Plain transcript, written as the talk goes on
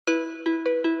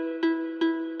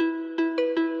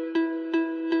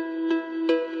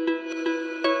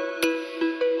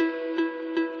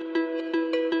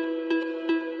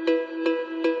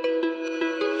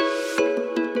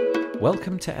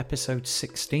Welcome to episode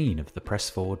 16 of the Press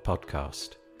Forward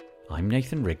podcast. I'm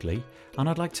Nathan Wrigley, and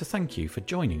I'd like to thank you for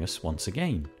joining us once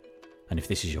again. And if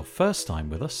this is your first time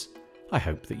with us, I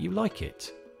hope that you like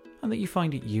it and that you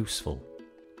find it useful.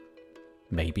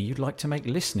 Maybe you'd like to make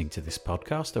listening to this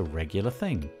podcast a regular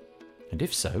thing, and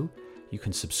if so, you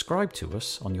can subscribe to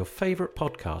us on your favourite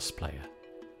podcast player.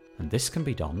 And this can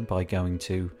be done by going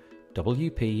to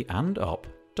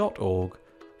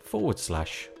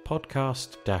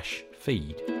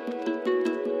wpandup.org/podcast-feed.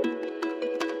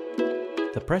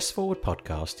 The Press Forward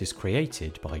podcast is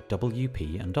created by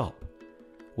WP and Up.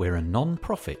 We're a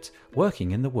non-profit working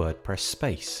in the WordPress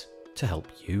space to help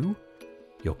you,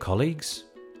 your colleagues,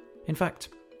 in fact,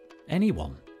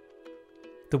 anyone.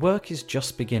 The work is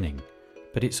just beginning,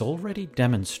 but it's already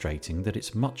demonstrating that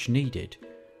it's much needed.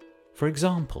 For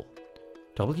example,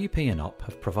 WP and Up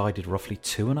have provided roughly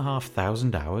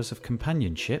 2,500 hours of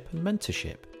companionship and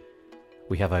mentorship.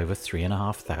 We have over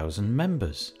 3,500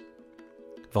 members.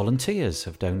 Volunteers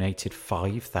have donated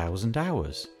 5,000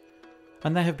 hours,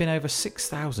 and there have been over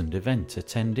 6,000 event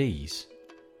attendees.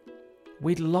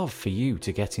 We'd love for you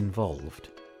to get involved.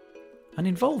 And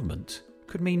involvement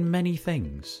could mean many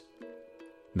things.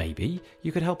 Maybe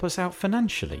you could help us out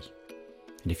financially.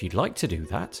 And if you'd like to do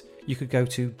that, you could go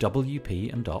to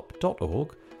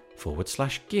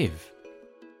wpandup.org/give.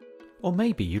 Or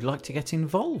maybe you'd like to get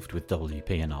involved with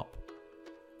WP and Up.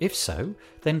 If so,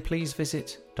 then please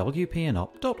visit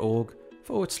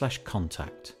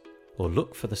wpandup.org/contact or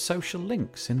look for the social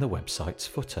links in the website's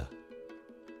footer.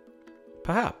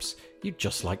 Perhaps you'd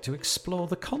just like to explore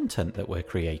the content that we're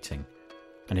creating.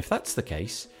 And if that's the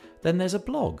case, then there's a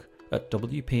blog at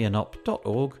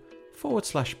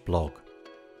wpandup.org/blog.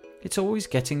 It's always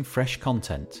getting fresh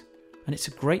content, and it's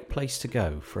a great place to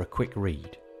go for a quick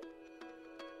read.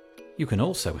 You can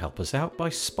also help us out by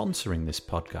sponsoring this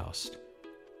podcast,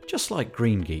 just like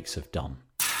Green Geeks have done.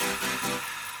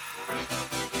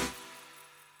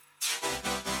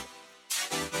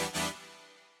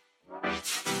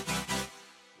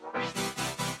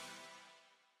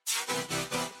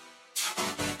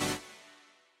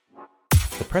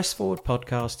 The Press Forward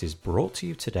podcast is brought to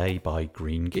you today by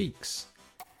Green Geeks.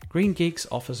 Green Geeks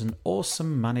offers an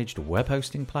awesome managed web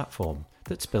hosting platform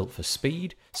that's built for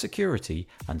speed, security,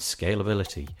 and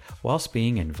scalability, whilst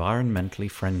being environmentally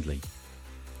friendly.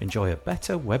 Enjoy a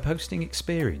better web hosting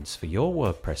experience for your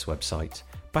WordPress website,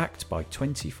 backed by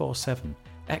 24/7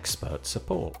 expert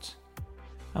support.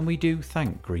 And we do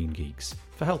thank Green Geeks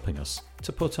for helping us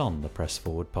to put on the Press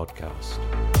Forward podcast.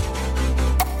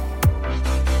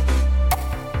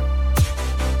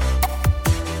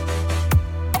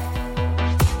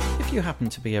 If you happen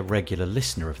to be a regular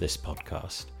listener of this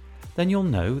podcast, then you'll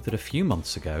know that a few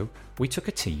months ago we took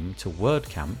a team to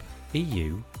WordCamp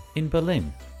EU in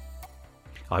Berlin.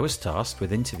 I was tasked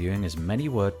with interviewing as many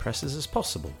WordPressers as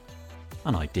possible,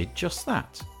 and I did just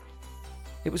that.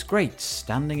 It was great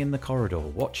standing in the corridor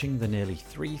watching the nearly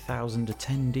 3,000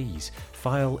 attendees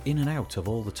file in and out of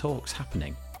all the talks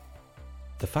happening.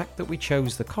 The fact that we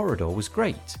chose the corridor was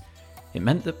great. It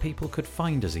meant that people could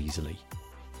find us easily.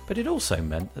 But it also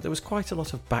meant that there was quite a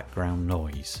lot of background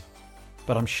noise.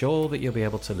 But I'm sure that you'll be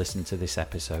able to listen to this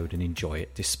episode and enjoy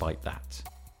it despite that.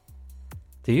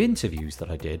 The interviews that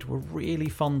I did were really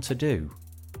fun to do,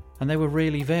 and they were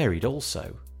really varied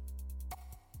also.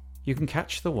 You can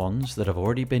catch the ones that have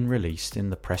already been released in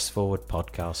the Press Forward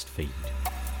podcast feed.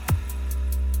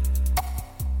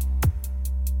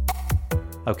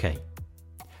 Okay,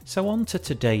 so on to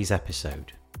today's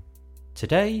episode.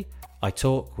 Today, I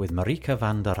talk with Marika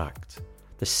van der Acht,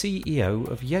 the CEO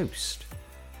of Yoast.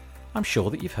 I'm sure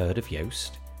that you've heard of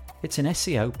Yoast. It's an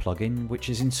SEO plugin which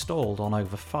is installed on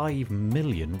over 5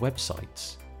 million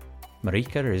websites.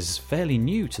 Marika is fairly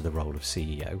new to the role of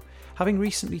CEO, having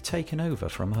recently taken over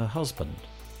from her husband,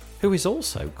 who is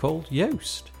also called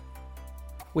Yoast.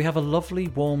 We have a lovely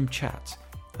warm chat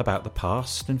about the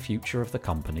past and future of the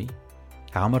company,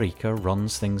 how Marika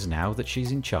runs things now that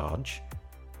she's in charge,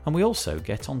 and we also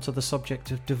get onto the subject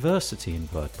of diversity in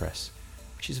WordPress,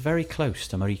 which is very close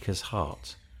to Marika's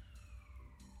heart,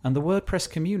 and the WordPress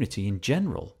community in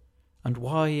general, and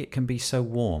why it can be so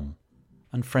warm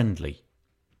and friendly.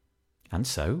 And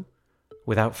so,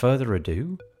 without further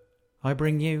ado, I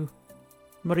bring you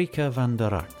Marika van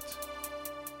der Acht.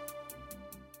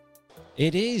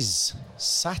 It is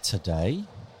Saturday.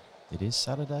 It is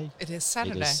Saturday? It is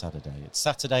Saturday. It is Saturday. It's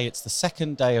Saturday. It's the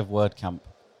second day of WordCamp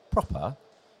proper.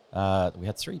 We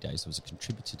had 3 days. There was a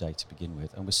contributor day to begin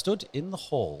with. And we're stood in the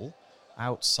hall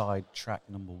outside track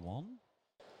number 1.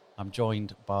 I'm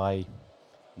joined by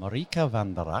Marika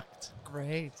van der Acht.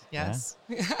 Great. Yes.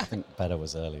 I think better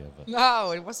was earlier, but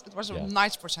No, it was Yeah. a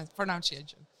nice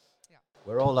pronunciation.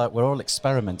 we're all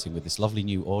experimenting with this lovely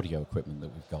new audio equipment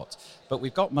that we've got. But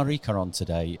we've got Marika on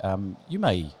today. You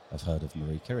may have heard of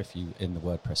Marika if you in the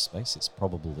WordPress space. It's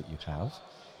probable that you have.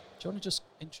 Do you want to just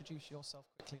introduce yourself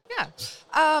quickly?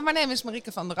 Yeah. My name is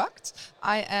Marieke van der Acht.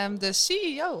 I am the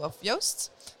CEO of Yoast,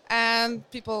 and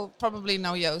people probably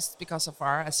know Yoast because of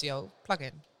our SEO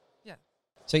plugin. Yeah.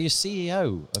 So you're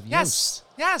CEO of Yoast.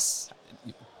 Yes.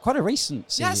 Quite a recent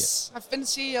CEO. Yes. I've been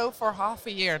CEO for half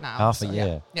a year now. Half a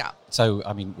year. Yeah. So,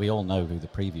 I mean, we all know who the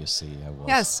previous CEO was.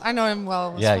 Yes, I know him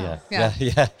well. As Yeah.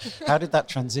 well. How did that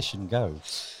transition go?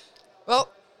 Well,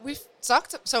 we've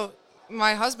talked. So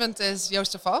my husband is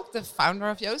Joost de Valk, the founder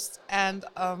of Yoast, and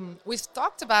we've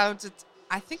talked about it.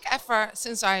 I think ever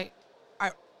since I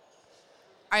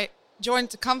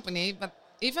joined the company, but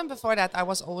even before that, I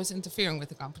was always interfering with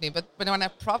the company. But when I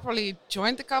properly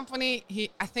joined the company,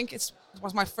 I think it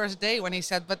was my first day when he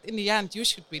said, "But in the end, you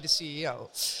should be the CEO."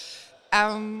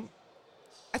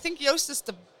 I think Joost is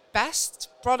the best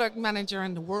product manager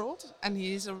in the world, and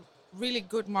he's a really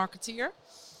good marketeer.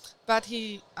 But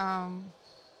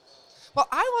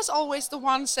I was always the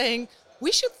one saying,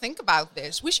 we should think about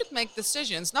this. We should make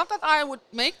decisions. Not that I would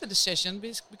make the decision,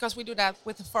 because we do that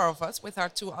with the four of us, with our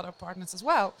two other partners as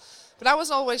well. But I was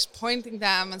always pointing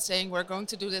them and saying, we're going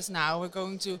to do this now. We're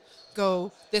going to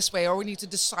go this way, or we need to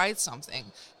decide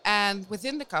something. And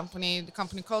within the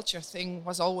company culture thing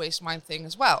was always my thing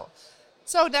as well.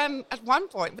 So then at one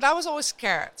point, but I was always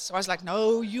scared. So I was like,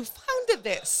 no, you founded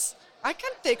this. I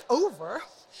can't take over.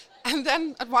 And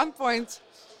then at one point,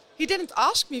 he didn't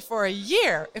ask me for a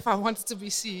year if I wanted to be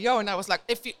CEO. And I was like,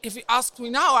 if he asks me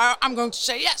now, I'm going to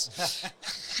say yes.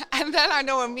 And then I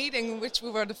know a meeting in which we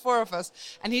were the four of us.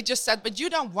 And he just said, but you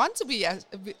don't want to be a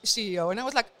CEO. And I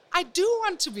was like, I do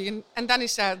want to be. And then he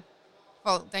said,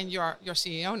 well, then you're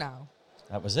CEO now.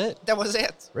 That was it? That was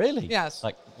it. Really? Yes.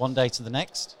 Like one day to the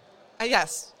next?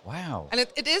 Yes. Wow. And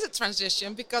it is a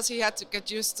transition, because he had to get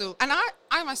used to, and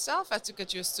I myself had to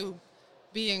get used to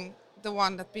being the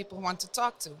one that people want to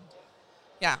talk to.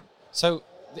 Yeah. So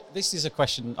this is a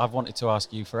question I've wanted to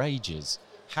ask you for ages.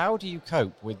 How do you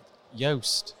cope with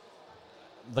Yoast,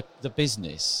 the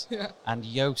business, and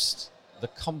Yoast,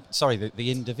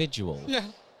 the individual? Yeah.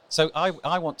 So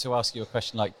I want to ask you a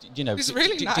question like, you know, It's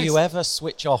really do you nice. ever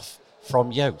switch off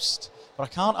from Yoast? But I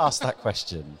can't ask that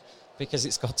question because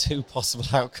it's got two possible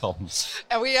outcomes.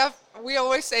 And we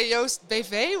always say Joost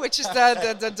BV, which is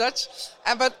the Dutch,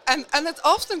 and it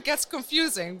often gets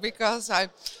confusing because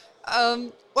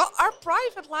our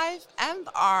private life and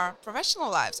our professional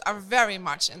lives are very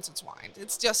much intertwined.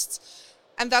 It's just,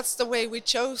 and that's the way we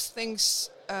chose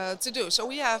things to do. So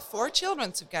we have 4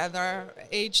 children together,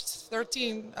 aged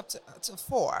 13 up to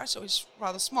 4, so it's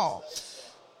rather small.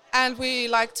 And we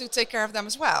like to take care of them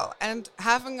as well. And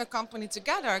having a company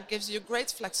together gives you great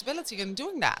flexibility in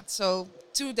doing that. So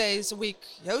 2 days a week,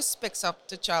 Joost picks up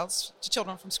the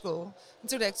children from school. And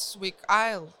 2 days a week,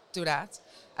 I'll do that.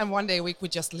 And 1 day a week, we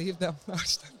just leave them.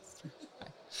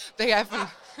 They haven't.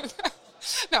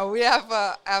 No, we have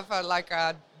like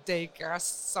a daycare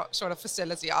sort of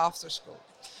facility after school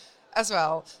as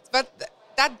well. But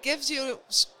that gives you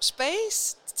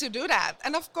space to do that.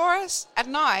 And of course, at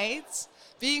night,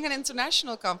 being an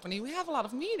international company, we have a lot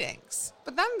of meetings,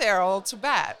 but then they're all to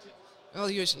bed, well,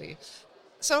 usually.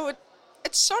 So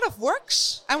it sort of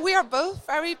works, and we are both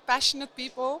very passionate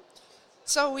people.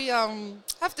 So we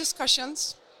have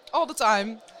discussions all the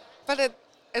time, but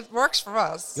it works for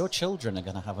us. Your children are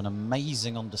going to have an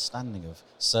amazing understanding of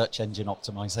search engine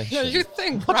optimization. Yeah, you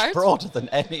think, much right? broader than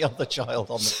any other child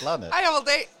on the planet.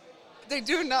 They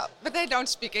do not, but they don't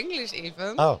speak English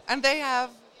even. Oh. And they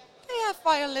have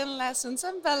violin lessons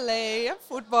and ballet and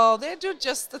football. They do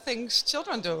just the things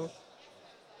children do.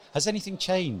 Has anything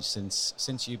changed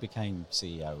since you became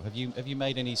CEO? Have you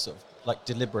made any sort of like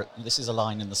deliberate? This is a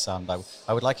line in the sand.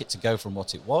 I would like it to go from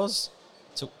what it was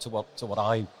to what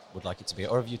I would like it to be,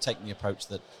 or have you taken the approach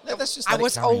that let's just let I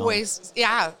was it carry on? always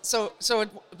So it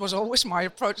was always my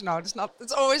approach. No, it's not.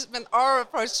 It's always been our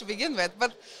approach to begin with.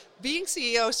 But being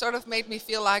CEO sort of made me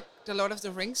feel like the Lord of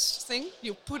the Rings thing.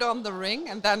 You put on the ring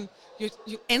and then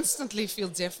you instantly feel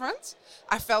different.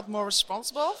 I felt more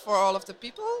responsible for all of the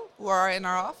people who are in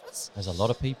our office. There's a lot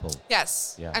of people.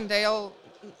 Yes, Yeah. and they all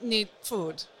need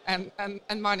food and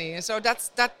money. And so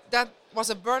that was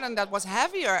a burden that was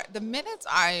heavier the minute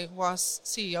I was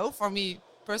CEO for me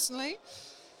personally.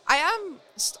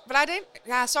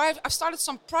 So I've started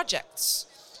some projects.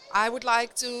 I would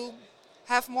like to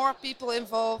have more people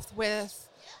involved with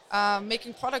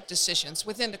making product decisions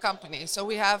within the company. So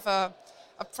we have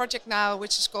a a project now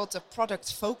which is called the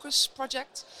Product Focus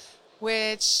Project,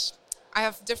 which I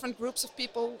have different groups of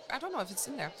people. I don't know if it's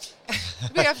in there.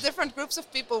 We have different groups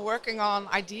of people working on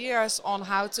ideas on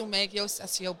how to make Yoast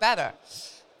SEO better.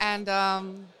 And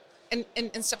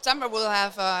in September, we'll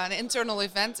have an internal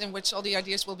event in which all the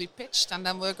ideas will be pitched. And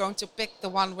then we're going to pick the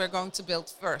one we're going to build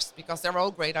first, because they're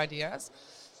all great ideas.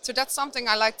 So that's something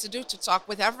I like to do, to talk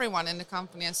with everyone in the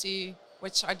company and see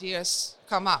which ideas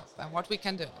come up and what we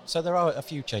can do. So there are a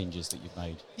few changes that you've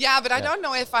made. Yeah, but I don't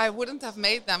know if I wouldn't have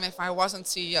made them if I wasn't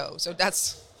CEO. So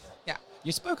that's, yeah.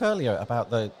 You spoke earlier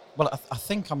about I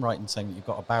think I'm right in saying that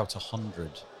you've got about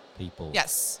 100 people.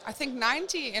 Yes, I think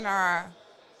 90 in our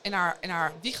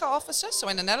Wiege offices, so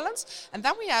in the Netherlands. And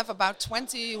then we have about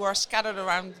 20 who are scattered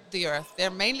around the earth. They're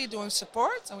mainly doing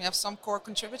support, and we have some core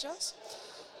contributors.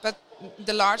 But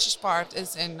the largest part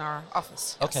is in our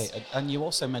office. Yes. Okay, and you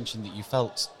also mentioned that you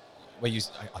felt, I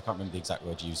can't remember the exact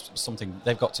word you used, something,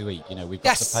 they've got to eat, we've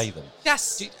got to pay them.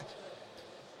 Yes.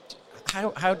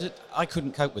 How did, I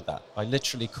couldn't cope with that. I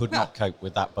literally could not cope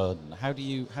with that burden. How do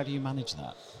you manage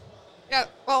that? Yeah,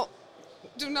 well,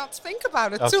 do not think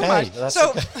about it too much.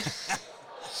 So,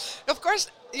 of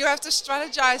course, you have to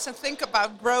strategize and think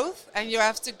about growth, and you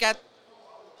have to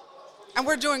and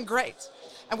we're doing great.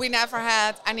 And we never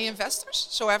had any investors,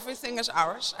 so everything is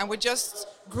ours. And we just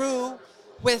grew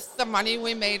with the money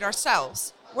we made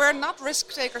ourselves. We're not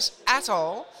risk takers at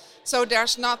all. So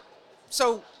there's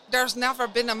never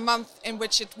been a month in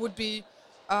which it would be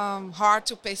hard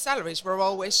to pay salaries. We're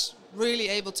always really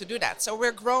able to do that. So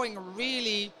we're growing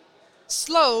really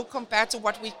slow compared to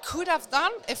what we could have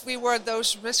done if we were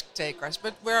those risk takers,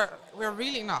 but we're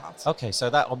really not. Okay, so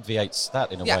that obviates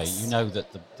that in a way. You know that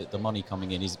the money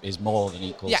coming in is more than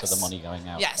equal to the money going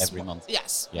out every month.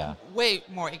 Yes, yeah, way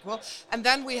more equal. And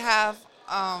then we have,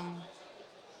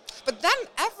 but then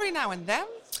every now and then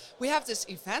we have this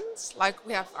event, like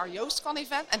we have our YoastCon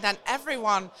event, and then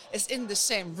everyone is in the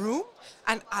same room,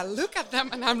 and I look at them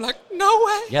and I'm like, no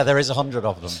way. Yeah, there is 100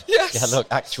 of them. Yes. Yeah, look,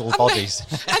 actual bodies.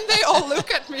 And they all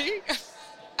look at me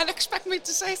and expect me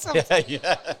to say something.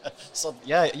 Yeah. So,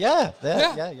 yeah,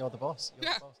 you're the boss.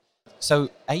 You're the boss. So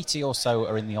 80 or so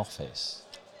are in the office.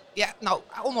 Yeah, no,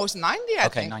 almost 90, I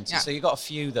think. Okay, 90. Yeah. So you've got a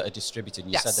few that are distributed,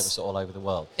 and you said they were sort of all over the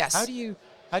world. Yes. How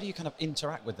do you kind of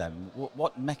interact with them?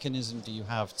 What mechanism do you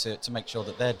have to make sure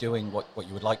that they're doing what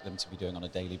you would like them to be doing on a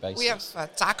daily basis? We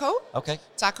have Taco. Okay.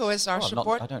 Taco is our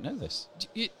support. I don't know this.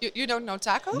 You don't know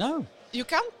Taco? No. You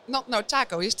can't not know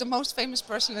Taco. He's the most famous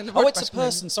person in the WordPress. Oh, it's a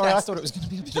person. Sorry, yes. I thought it was going to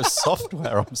be a bit of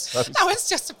software. I'm so sorry. No, it's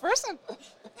just a person.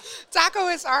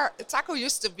 Taco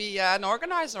used to be an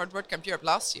organizer at WordCamp Europe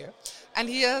last year. And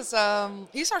he's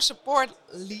our support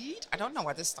lead. I don't know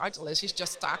what his title is. He's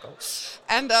just Taco.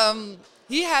 And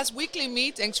he has weekly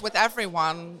meetings with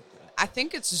everyone. I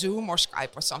think it's Zoom or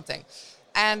Skype or something.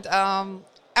 And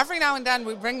every now and then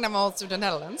we bring them all to the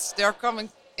Netherlands. They're coming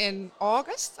in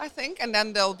August, I think. And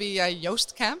then there'll be a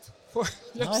Yoast camp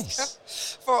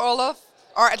for all of,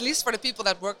 or at least for the people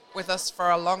that work with us for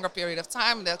a longer period of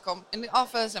time. They'll come in the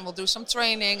office and we'll do some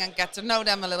training and get to know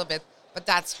them a little bit. But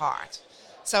that's hard.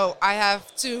 So I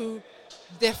have two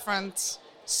different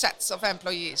sets of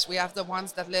employees. We have the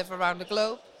ones that live around the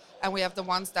globe, and we have the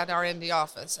ones that are in the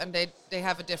office, and they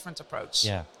have a different approach.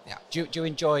 Yeah. Do you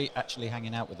enjoy actually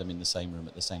hanging out with them in the same room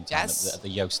at the same time at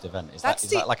the Yoast event? Is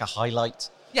that like a highlight?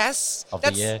 Yes. Of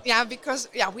the year? Yeah, because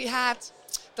we had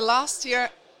the last year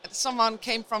someone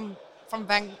came from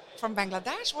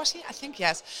Bangladesh, was he? I think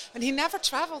yes, and he never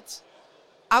traveled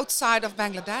outside of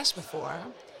Bangladesh before.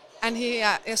 And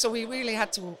so we really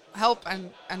had to help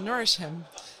and nourish him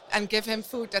and give him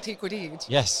food that he could eat.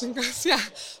 Yes.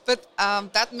 But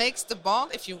that makes the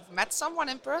bond, if you've met someone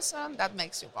in person, that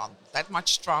makes your bond that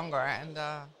much stronger. And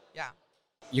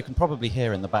You can probably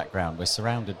hear in the background, we're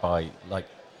surrounded by,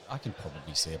 I can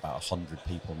probably see about 100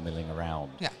 people milling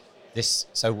around. Yeah.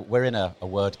 So we're in a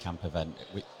WordCamp event.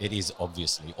 It is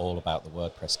obviously all about the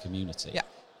WordPress community. Yeah.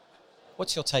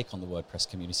 What's your take on the WordPress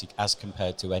community as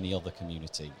compared to any other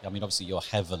community? I mean, obviously, you're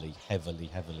heavily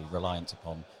reliant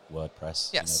upon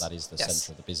WordPress. Yes. That is the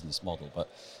center of the business model. But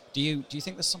do you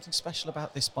think there's something special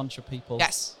about this bunch of people?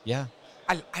 Yes. Yeah.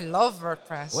 I love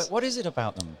WordPress. What is it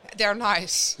about them? They're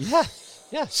nice. Yeah.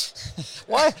 Yeah.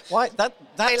 Why? That's...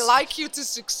 They like you to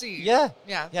succeed. Yeah.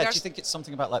 Yeah. Yeah. Do you think it's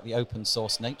something about the open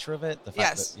source nature of it? The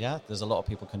fact that there's a lot of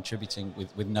people contributing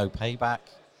with no payback.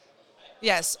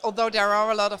 Yes, although there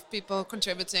are a lot of people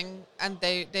contributing and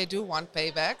they do want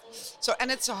payback. So,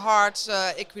 and it's a hard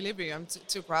equilibrium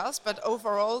to grasp, but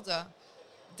overall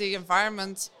the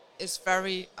environment is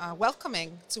very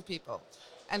welcoming to people.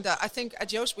 And I think at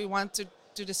Yoast we want to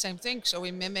do the same thing, so we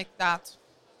mimic that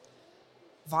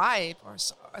vibe or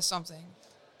something.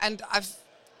 And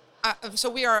so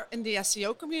we are in the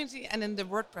SEO community and in the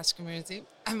WordPress community.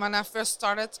 And when I first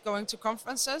started going to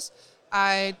conferences,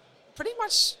 I pretty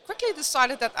much quickly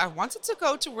decided that I wanted to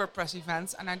go to WordPress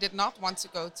events and I did not want to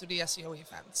go to the SEO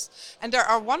events. And there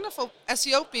are wonderful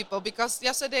SEO people, because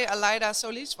yesterday Aleida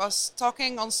Solis was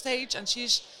talking on stage, and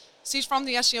she's from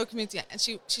the SEO community, and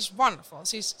she's wonderful.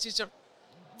 She's a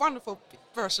wonderful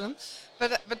person,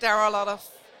 but there are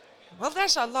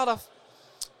there's a lot of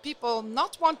people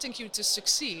not wanting you to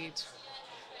succeed.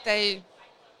 They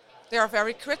are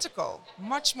very critical,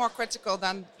 much more critical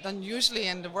than usually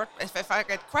in the work. If I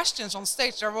get questions on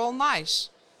stage, they're all nice.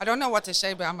 I don't know what they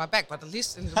say behind my back, but at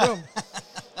least in the room,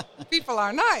 people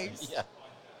are nice.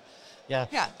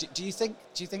 Yeah. Do you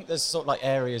think there's sort of like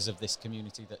areas of this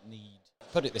community that need?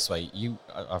 Put it this way,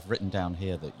 I've written down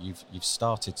here that you've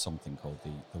started something called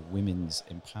the Women's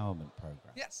Empowerment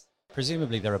Program. Yes.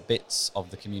 Presumably, there are bits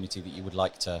of the community that you would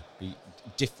like to be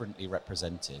differently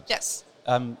represented. Yes.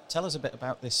 Tell us a bit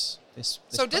about this.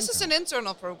 So this is an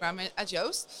internal program at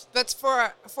Yoast, but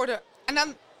and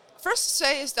then first to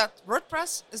say is that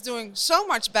WordPress is doing so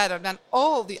much better than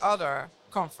all the other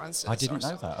conferences. I didn't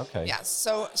know that. Okay. Yes.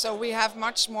 So we have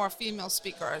much more female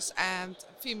speakers and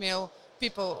female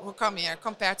people who come here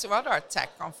compared to other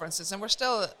tech conferences, and we're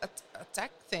still a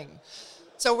tech thing.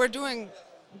 So we're doing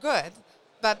good,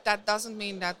 but that doesn't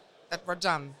mean that we're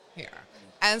done here.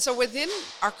 And so within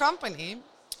our company,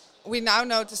 we now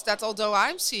notice that although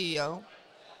I'm CEO,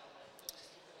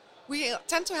 we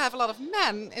tend to have a lot of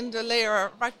men in the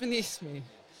layer right beneath me.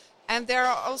 And they're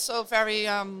also very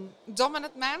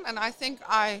dominant men, and I think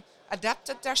I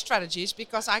adapted their strategies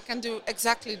because I can do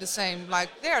exactly the same like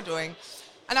they're doing.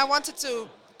 And I wanted to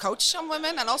coach some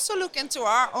women and also look into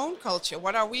our own culture.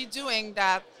 What are we doing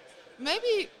that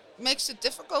maybe makes it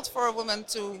difficult for a woman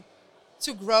to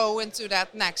grow into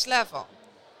that next level?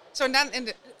 So then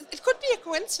it could be a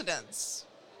coincidence,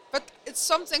 but it's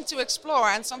something to explore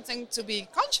and something to be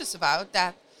conscious about,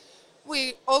 that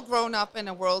we all grown up in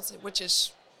a world which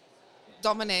is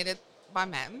dominated by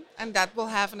men, and that will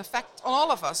have an effect on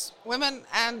all of us, women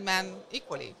and men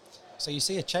equally. So you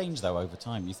see a change though over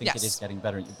time. You think Yes. it is getting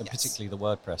better, but Yes. particularly the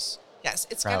WordPress. Yes,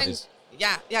 it's crowd getting is-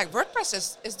 yeah.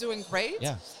 WordPress is doing great.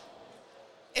 Yeah.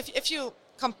 If you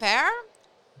compare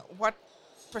what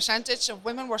percentage of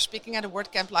women were speaking at a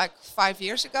WordCamp like 5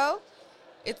 years ago,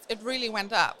 it really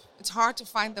went up. It's hard to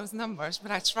find those numbers,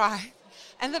 but I try.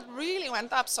 And it really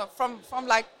went up. So from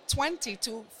like 20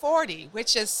 to 40,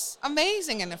 which is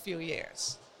amazing in a few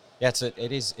years. Yeah,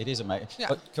 it is amazing. Yeah.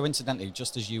 But coincidentally,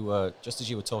 just as you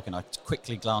were talking, I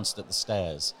quickly glanced at the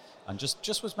stairs and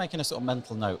just was making a sort of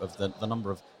mental note of the number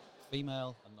of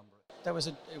female and number.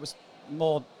 It was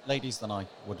more ladies than I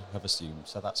would have assumed,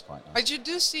 so that's quite nice. But you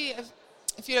do see,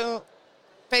 if you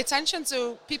pay attention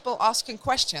to people asking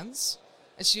questions,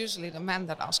 it's usually the men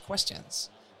that ask questions.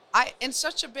 In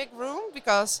such a big room,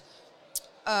 because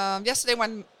yesterday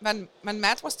when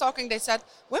Matt was talking, they said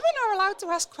women are allowed to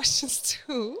ask questions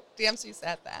too. The MC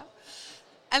said that,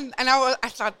 and I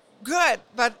thought good,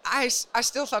 but I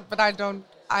still thought, but I don't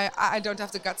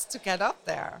have the guts to get up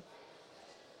there.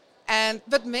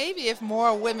 But maybe if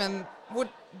more women would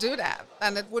do that,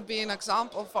 then it would be an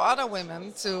example for other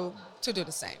women to do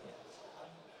the same.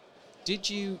 Did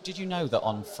you know that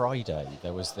on Friday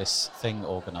there was this thing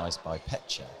organised by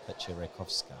Petya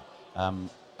Rakowska?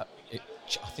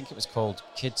 I think it was called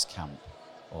Kids Camp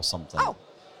or something. Oh,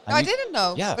 no, I didn't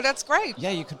know. Yeah, But that's great.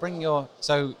 Yeah, you could bring your.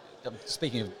 So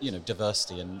speaking of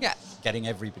diversity and Yeah. getting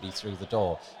everybody through the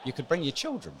door, you could bring your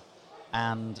children,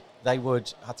 and they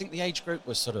would. I think the age group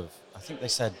was sort of. I think they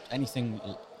said anything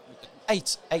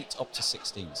 8 up to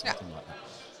 16, something like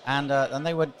that, and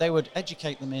they would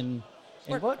educate them in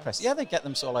WordPress. Yeah, they get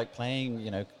them sort of like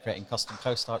playing, creating custom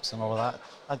post types and all of that.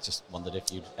 I just wondered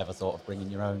if you'd ever thought of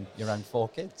bringing your own 4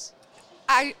 kids.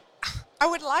 I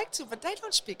would like to, but they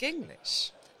don't speak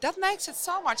English. That makes it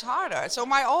so much harder. So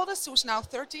my oldest, who's now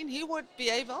 13, he would be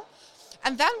able.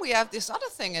 And then we have this other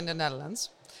thing in the Netherlands,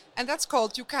 and that's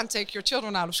called you can't take your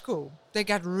children out of school. They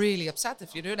get really upset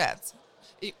if you do that.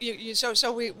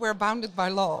 So we're bounded by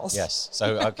laws. Yes. So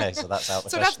okay. So that's out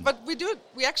the question. But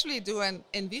we actually do in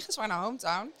Wiegen, in our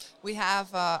hometown. We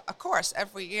have a course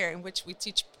every year in which we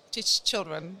teach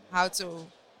children how to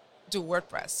do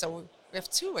WordPress. So we have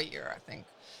 2 a year, I think.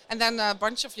 And then a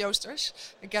bunch of Yoasters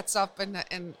gets up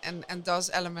and does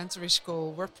elementary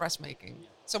school WordPress making.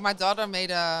 So my daughter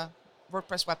made a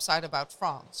WordPress website about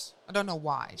France. I don't know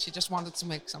why. She just wanted to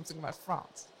make something about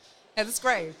France. Yeah, that's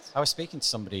great. I was speaking to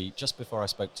somebody just before I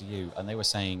spoke to you, and they were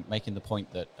making the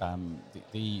point that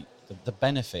the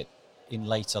benefit in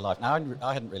later life. Now,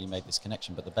 I hadn't really made this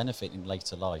connection, but the benefit in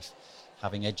later life,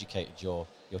 having educated your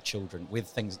children with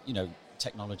things,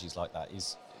 technologies like that,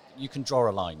 is you can draw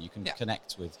a line, you can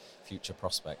connect with future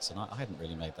prospects. And I hadn't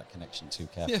really made that connection too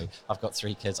carefully. Yeah. I've got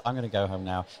 3 kids. I'm going to go home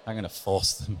now. I'm going to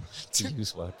force them to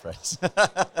use WordPress.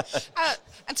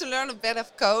 And to learn a bit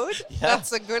of code,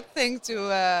 that's a good thing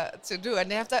to do. And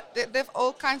they have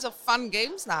all kinds of fun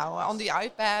games now on the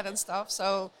iPad and stuff.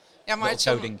 So my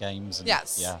coding games.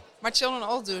 And, my children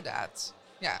all do that.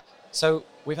 Yeah. So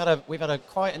we've had a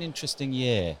quite an interesting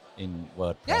year in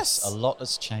WordPress. Yes. A lot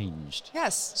has changed.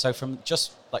 Yes. So from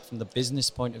the business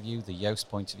point of view, the Yoast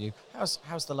point of view,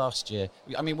 how's the last year?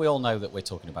 I mean, we all know that we're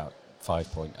talking about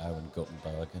 5.0 and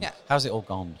Gutenberg. And how's it all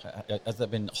gone? Has there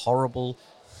been horrible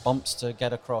bumps to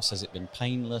get across? Has it been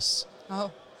painless?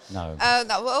 Oh. No.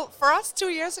 No. Well, for us 2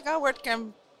 years ago,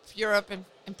 WordCamp Europe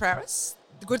in Paris,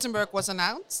 Gutenberg was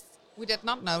announced. We did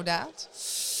not know that.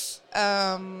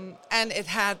 And it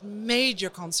had major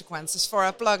consequences for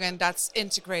a plugin that's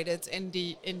integrated in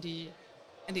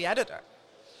the editor.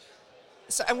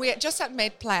 So, and we just had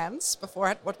made plans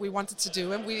before what we wanted to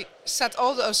do, and we set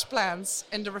all those plans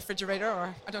in the refrigerator,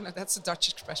 or I don't know, that's a Dutch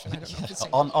expression. I don't know if it's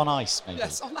on ice, maybe.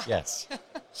 Yes, on ice. Yes.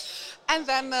 And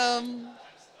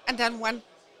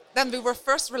then we were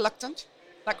first reluctant,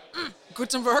 like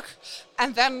Gutenberg,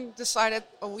 and then decided,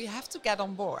 we have to get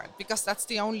on board because that's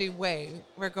the only way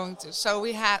we're going to. So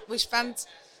we spent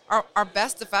our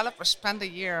best developers spent a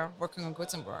year working on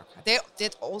Gutenberg. They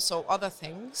did also other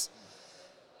things,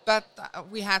 but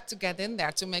we had to get in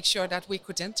there to make sure that we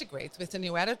could integrate with the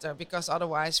new editor, because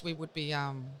otherwise we would be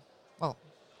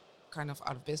kind of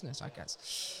out of business, I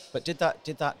guess. But did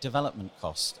that development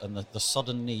cost and the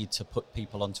sudden need to put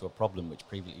people onto a problem which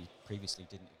previously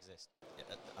didn't exist?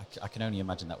 I can only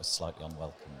imagine that was slightly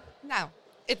unwelcome. No,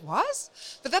 it was,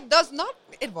 but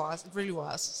it really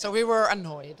was. So we were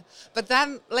annoyed. But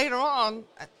then later on,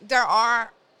 there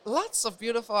are lots of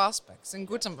beautiful aspects in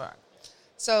Gutenberg.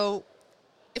 So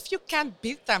if you can't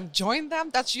beat them, join them.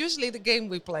 That's usually the game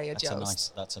we play at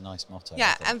Yoast. That's a nice motto.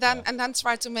 Yeah, and then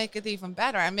try to make it even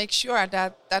better and make sure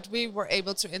that we were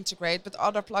able to integrate, but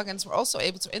other plugins were also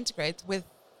able to integrate with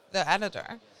the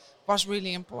editor. Was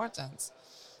really important.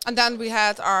 And then we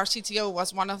had our CTO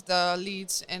was one of the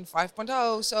leads in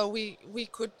 5.0, so we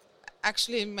could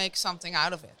actually make something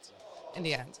out of it in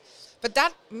the end. But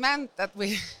that meant that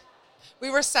we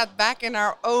were set back in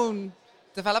our own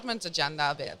development agenda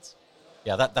a bit.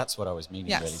 Yeah, that's what I was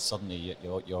meaning, really. Suddenly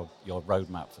your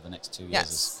roadmap for the next 2 years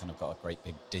has kind of got a great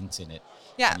big dint in it.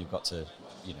 Yeah. And you've got to,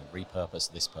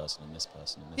 repurpose this person and this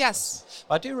person and this person.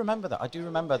 But I do remember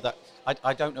that.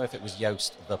 I don't know if it was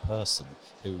Yoast, the person,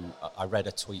 who I read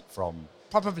a tweet from.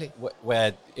 Probably.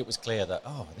 Where it was clear that,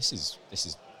 this is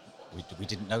we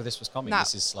didn't know this was coming. No.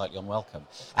 This is slightly unwelcome.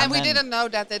 And we didn't know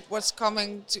that it was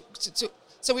coming to.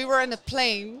 So we were in a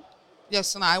plane,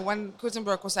 Yoast and I, when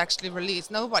Gutenberg was actually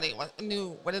released. Nobody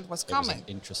knew when it was coming. It was an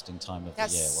interesting time of the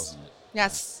year, wasn't it?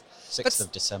 Yes. 6th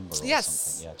of December or something.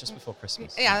 Yeah, just before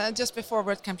Christmas. Yeah, just before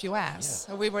WordCamp US. Yeah.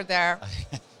 So we were there.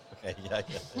 Okay, yeah.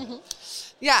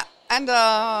 Yeah, and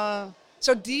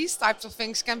so these types of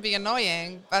things can be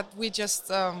annoying, but we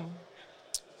just,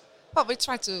 we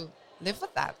try to live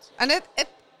with that. And it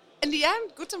in the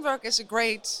end, Gutenberg is a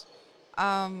great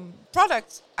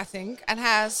product, I think, and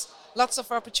has lots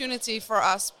of opportunity for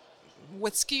us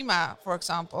with schema, for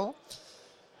example.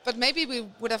 But maybe we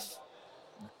would have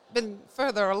been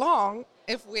further along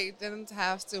if we didn't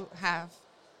have to have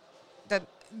that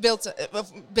built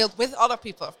with other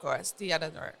people, of course, the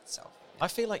editor itself. I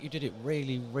feel like you did it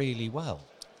really, really well.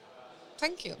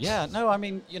 Thank you. Yeah, no, I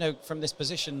mean, from this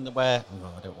position where,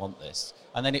 I don't want this.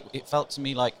 And then it felt to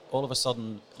me like all of a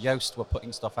sudden Yoast were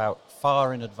putting stuff out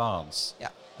far in advance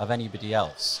of anybody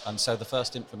else. And so the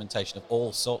first implementation of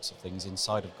all sorts of things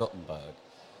inside of Gutenberg,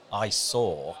 I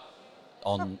saw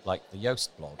on the Yoast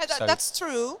blog. Yeah, that's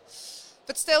true.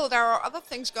 But still, there are other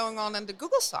things going on the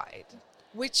Google side,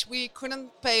 which we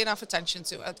couldn't pay enough attention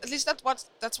to. At least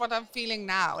that's what I'm feeling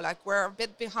now. Like we're a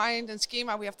bit behind in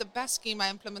schema. We have the best schema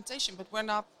implementation, but we're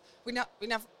not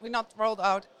rolled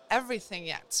out everything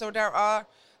yet. So there are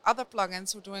other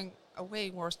plugins who are doing a way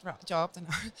worse job than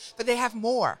ours, but they have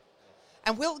more,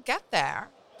 and we'll get there.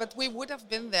 But we would have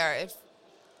been there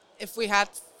if we had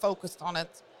focused on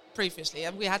it previously,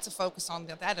 and we had to focus on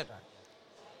the editor.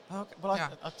 Okay. Well,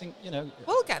 I think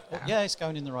we'll get there. Yeah, it's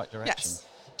going in the right direction. Yes.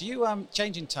 Do you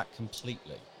changing tack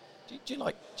completely? Do you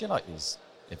like these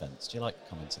events? Do you like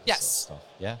coming to this sort of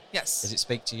stuff? Yeah. Yes. Does it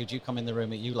speak to you? Do you come in the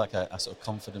room? Are you like a sort of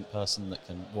confident person that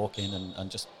can walk in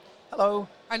and just Hello.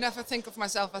 I never think of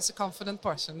myself as a confident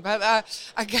person, but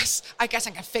I guess I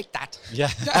can fake that. Yeah.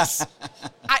 Yes.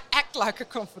 I act like a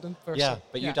confident person. Yeah,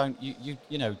 but you don't.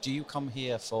 You know. Do you come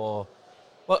here for?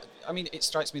 Well, I mean, it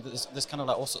strikes me that there's kind of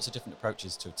like all sorts of different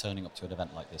approaches to turning up to an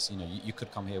event like this. You know, you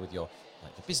could come here with your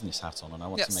business hat on, and I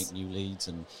want to make new leads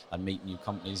and meet new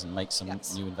companies and make some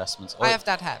new investments. I have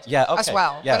that hat. Yeah, okay. As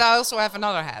well. Yeah. But I also have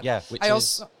another hat. Yeah, which I is?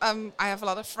 also I have a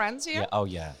lot of friends here. Yeah. Oh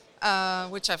yeah.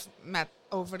 Which I've met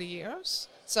over the years.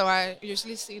 So I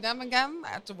usually see them again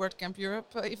at the WordCamp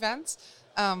Europe events.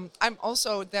 I'm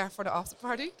also there for the after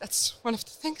party. That's one of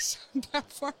the things I'm there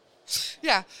for.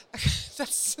 Yeah,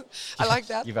 I like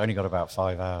that. You've only got about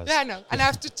 5 hours. Yeah, I know, and I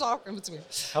have to talk in between.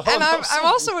 Oh, And no, I'm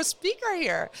also a speaker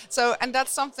here. So, and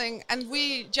that's something. And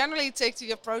we generally take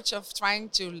the approach of trying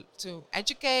to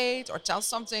educate or tell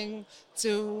something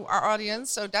to our audience.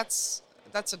 So that's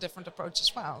a different approach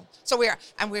as well. So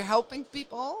we're helping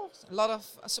people. A lot of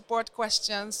support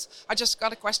questions. I just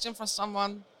got a question from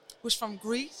someone who's from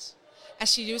Greece, and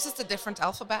she uses the different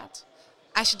alphabet.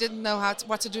 And she didn't know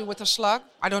what to do with her slug.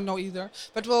 I don't know either,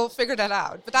 but we'll figure that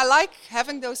out. But I like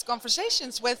having those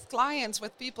conversations with clients,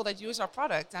 with people that use our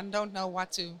product and don't know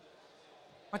what to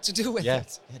do with it. Yeah.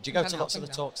 Do you go And to then lots of the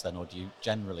helping them. talks then, or do you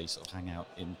generally sort of hang out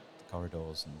in the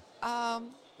corridors? And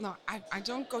No, I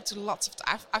don't go to lots of.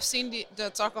 I've seen the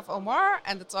talk of Omar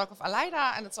and the talk of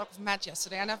Aleida and the talk of Matt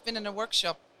yesterday, and I've been in a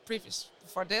workshop previous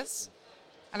before this,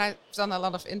 and I've done a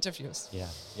lot of interviews.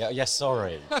 Yeah.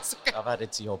 Sorry, That's okay. I've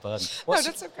added to your burden.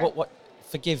 That's okay. What?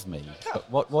 Forgive me. No.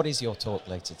 But what is your talk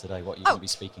later today? What are you going to be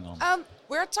speaking on?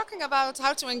 We're talking about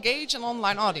how to engage an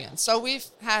online audience. So we've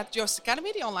had Yoast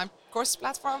Academy, the online course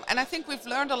platform, and I think we've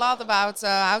learned a lot about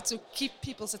how to keep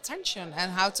people's attention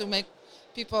and how to make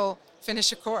people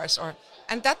finish a course,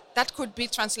 and that could be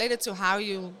translated to how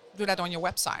you do that on your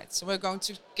website. So we're going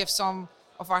to give some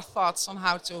of our thoughts on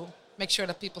how to make sure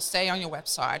that people stay on your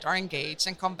website, are engaged,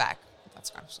 and come back. That's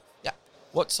kind of stuff. Yeah.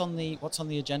 What's on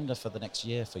the agenda for the next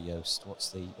year for Yoast? What's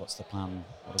the plan?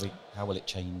 How will it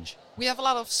change? We have a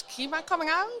lot of schema coming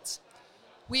out.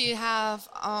 We have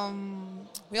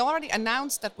we already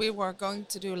announced that we were going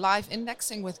to do live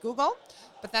indexing with Google,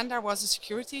 but then there was a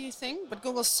security thing. But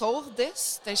Google solved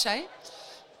this. They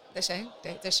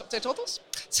told us.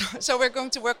 So we're going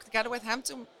to work together with them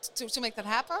to make that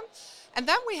happen. And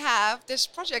then we have this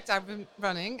project I've been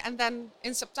running, and then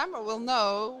in September we'll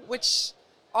know which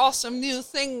awesome new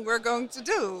thing we're going to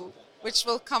do, which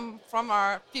will come from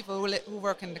our people who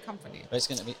work in the company. But it's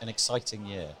going to be an exciting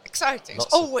year. Exciting. Lots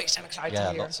It's always an exciting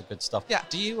year. Yeah, lots of good stuff. Yeah.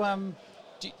 Do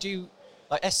you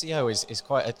like SEO is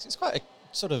quite a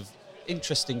sort of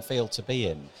interesting field to be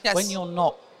in. Yes. When you're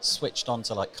not switched on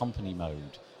to like company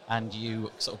mode and you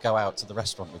sort of go out to the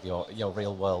restaurant with your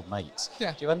real world mates,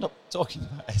 Yeah. do you end up talking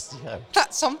about SEO?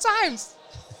 Sometimes.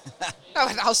 No,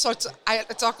 and also I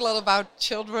talk a lot about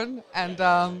children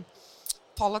and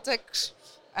politics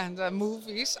and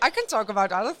movies. I can talk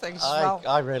about other things as well.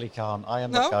 I really can't. I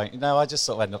end No? up going. No, I just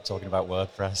sort of end up talking about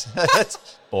WordPress. It's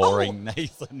boring,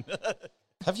 Nathan.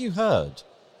 Have you heard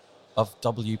of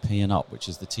WP and Up, which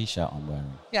is the T-shirt I'm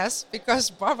wearing? Yes, because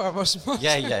Barbara was.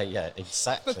 Yeah,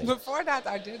 exactly. But before that,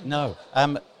 I didn't. No.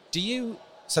 Do you?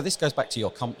 So this goes back to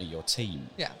your company, your team.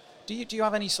 Yeah. Do you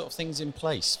have any sort of things in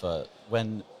place for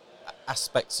when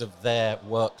aspects of their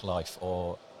work life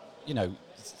or, you know,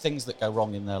 things that go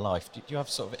wrong in their life? Do you have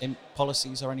sort of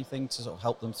policies or anything to sort of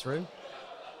help them through?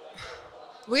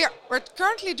 We're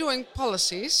currently doing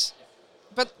policies,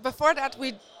 but before that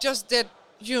we just did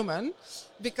human,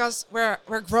 because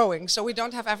we're growing, so we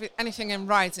don't have anything in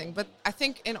writing. But I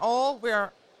think in all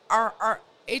our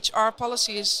HR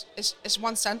policy is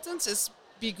one sentence: is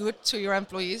be good to your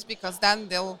employees, because then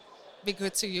they'll be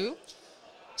good to you.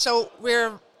 So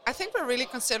I think we're really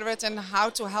considerate in how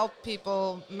to help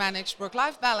people manage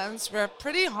work-life balance. We're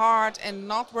pretty hard in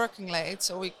not working late,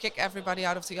 so we kick everybody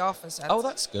out of the office at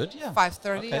That's good. Yeah.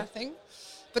 5:30, Okay. I think.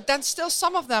 But then still,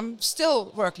 some of them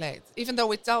still work late, even though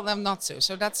we tell them not to.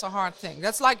 So that's a hard thing.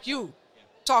 That's like you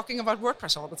talking about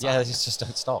WordPress all the time. Yeah, they just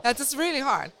don't stop. That is really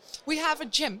hard. We have a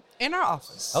gym in our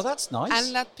office. Oh, that's nice.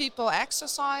 And let people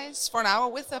exercise for an hour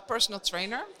with a personal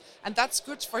trainer. And that's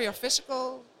good for your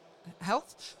physical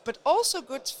health, but also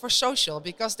good for social,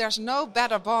 because there's no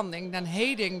better bonding than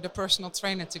hating the personal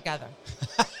trainer together.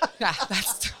 Yeah,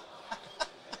 that's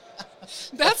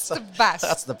the best.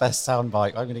 That's the best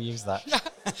soundbite. I'm going to use that.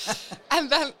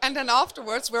 And then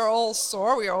afterwards we're all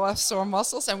sore. We all have sore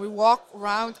muscles, and we walk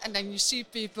around, and then you see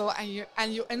people,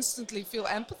 and you instantly feel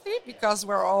empathy, because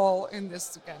we're all in this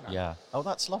together. Yeah. Oh,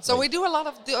 that's lovely. So we do a lot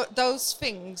of those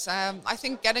things. I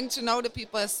think getting to know the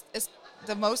people is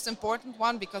the most important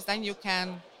one, because then you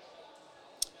can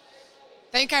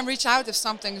Then you can reach out if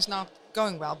something is not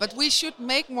going well. But we should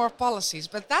make more policies.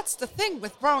 But that's the thing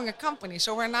with growing a company.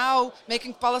 So we're now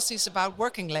making policies about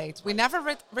working late. We never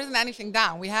written anything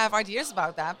down. We have ideas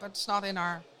about that, but it's not in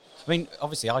our... I mean,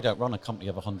 obviously, I don't run a company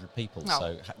of 100 people, No.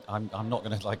 so I'm not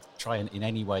going to like try and in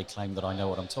any way claim that I know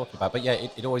what I'm talking about. But yeah,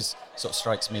 it always sort of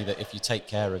strikes me that if you take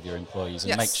care of your employees and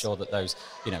Yes. make sure that those,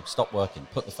 stop working,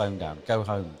 put the phone down, go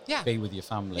home, Yeah. be with your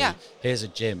family. Yeah. Here's a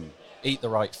gym, eat the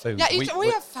right food. Yeah, we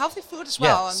have healthy food as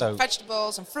well, and so-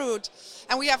 vegetables and fruit.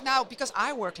 And we have now, because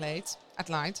I work late at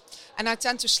night, and I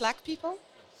tend to slack people,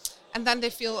 and then they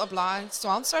feel obliged to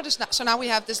answer. So now we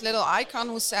have this little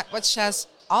icon which says,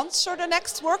 answer the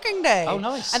next working day. Oh,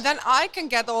 nice. And then I can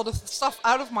get all the stuff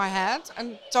out of my head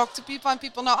and talk to people, and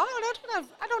people know,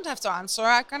 I don't have to answer.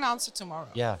 I can answer tomorrow.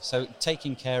 Yeah, so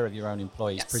taking care of your own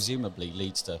employees Yes. presumably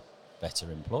leads to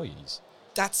better employees.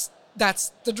 That's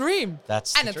the dream.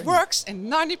 That's and the it dream. works in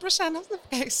 90% of the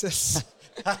cases.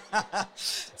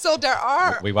 So there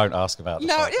are... We won't ask about the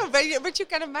No, fact. yeah, but you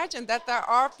can imagine that there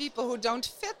are people who don't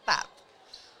fit that.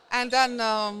 And then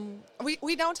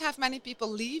we don't have many people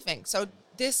leaving. So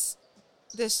this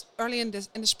early in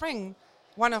the spring,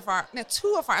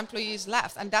 two of our employees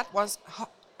left, and that was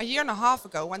a year and a half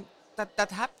ago when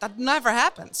that never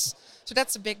happens. So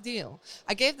that's a big deal.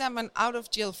 I gave them an out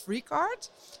of jail free card,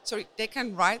 so they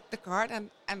can write the card and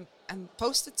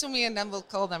post it to me, and then we'll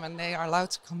call them, and they are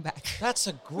allowed to come back. That's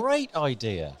a great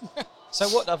idea. So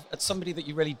what, somebody that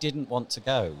you really didn't want to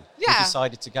go, Yeah. who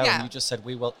decided to go, Yeah. and you just said,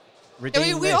 we will Yeah,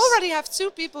 redeem we this. already have 2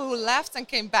 people who left and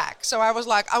came back. So I was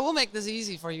like, I will make this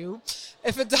easy for you.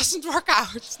 If it doesn't work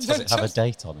out, Does it have a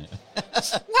date on it?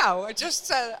 No, I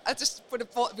just put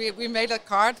we made a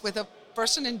card with a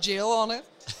person in jail on it.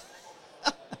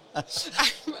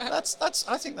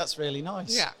 I think that's really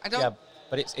nice. Yeah, I don't- Yeah,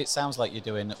 but it sounds like you're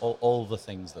doing all the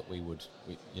things that would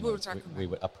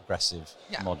a progressive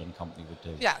Yeah. modern company would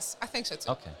do. Yes, I think so too.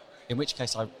 Okay. In which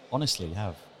case, I honestly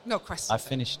have. No question. I've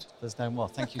finished. There's no more.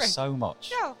 Thank you Great. so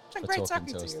much Yeah, it's been for great talking talking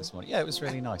to to us you. this morning. Yeah, it was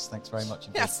really nice. Thanks very much.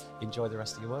 Indeed. Yes. Enjoy the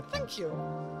rest of your work. Thank you.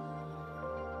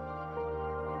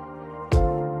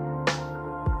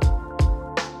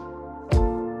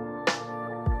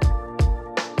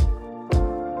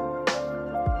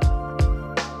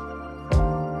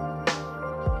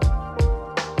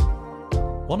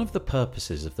 One of the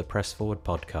purposes of the Press Forward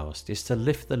podcast is to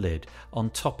lift the lid on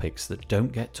topics that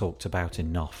don't get talked about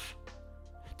enough,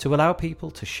 to allow people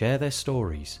to share their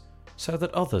stories so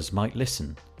that others might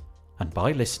listen, and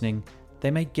by listening,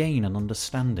 they may gain an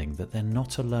understanding that they're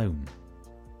not alone.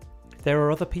 There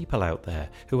are other people out there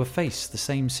who have faced the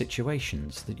same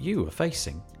situations that you are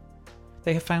facing.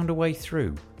 They have found a way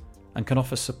through and can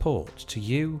offer support to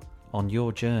you on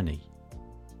your journey.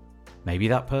 Maybe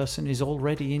that person is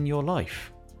already in your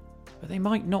life, but they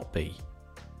might not be.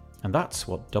 And that's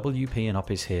what WP and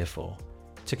Up is here for,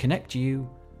 to connect you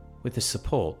with the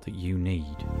support that you need.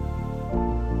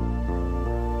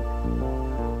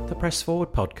 The Press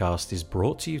Forward podcast is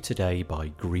brought to you today by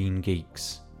Green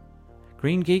Geeks.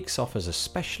 Green Geeks offers a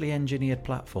specially engineered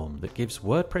platform that gives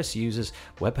WordPress users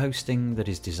web hosting that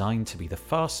is designed to be the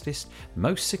fastest,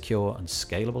 most secure and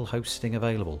scalable hosting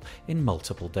available in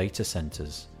multiple data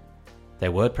centers.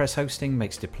 Their WordPress hosting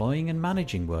makes deploying and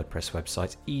managing WordPress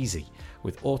websites easy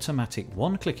with automatic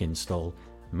one-click install,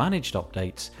 managed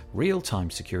updates, real-time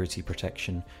security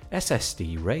protection,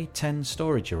 SSD RAID 10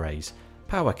 storage arrays,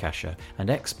 Power Cacher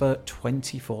and expert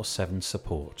 24/7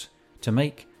 support to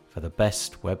make for the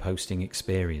best web hosting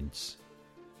experience.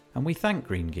 And we thank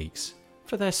Green Geeks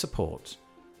for their support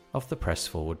of the Press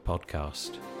Forward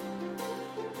podcast.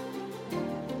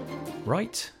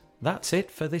 Right, that's it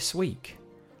for this week.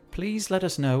 Please let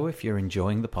us know if you're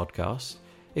enjoying the podcast,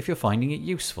 if you're finding it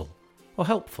useful or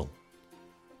helpful.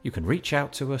 You can reach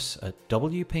out to us at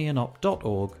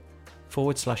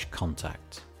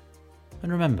wpandup.org/contact.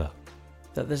 And remember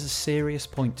that there's a serious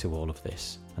point to all of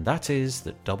this, and that is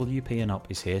that WP and Up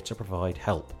is here to provide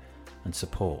help and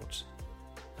support.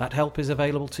 That help is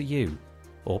available to you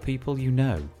or people you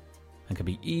know and can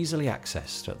be easily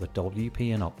accessed at the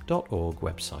wpandup.org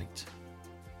website.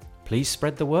 Please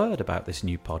spread the word about this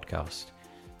new podcast.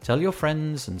 Tell your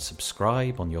friends and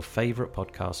subscribe on your favourite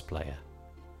podcast player.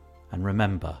 And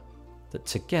remember that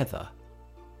together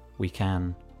we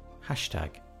can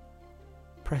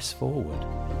 #press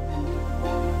forward.